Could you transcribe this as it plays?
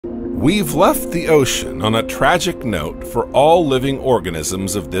We've left the ocean on a tragic note for all living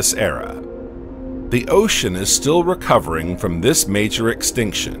organisms of this era. The ocean is still recovering from this major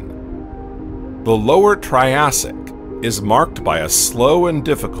extinction. The lower Triassic is marked by a slow and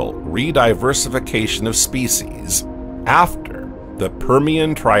difficult rediversification of species after the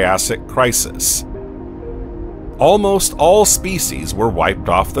Permian-Triassic crisis. Almost all species were wiped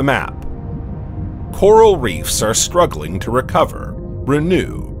off the map. Coral reefs are struggling to recover,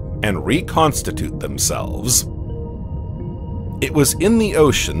 renew, and reconstitute themselves. It was in the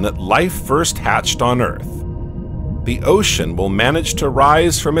ocean that life first hatched on Earth. The ocean will manage to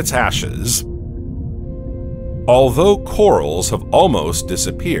rise from its ashes. Although corals have almost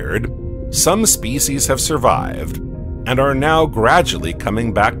disappeared, some species have survived and are now gradually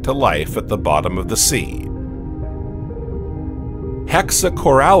coming back to life at the bottom of the sea.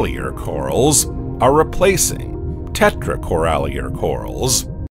 Hexacoralliar corals are replacing tetracoralliar corals.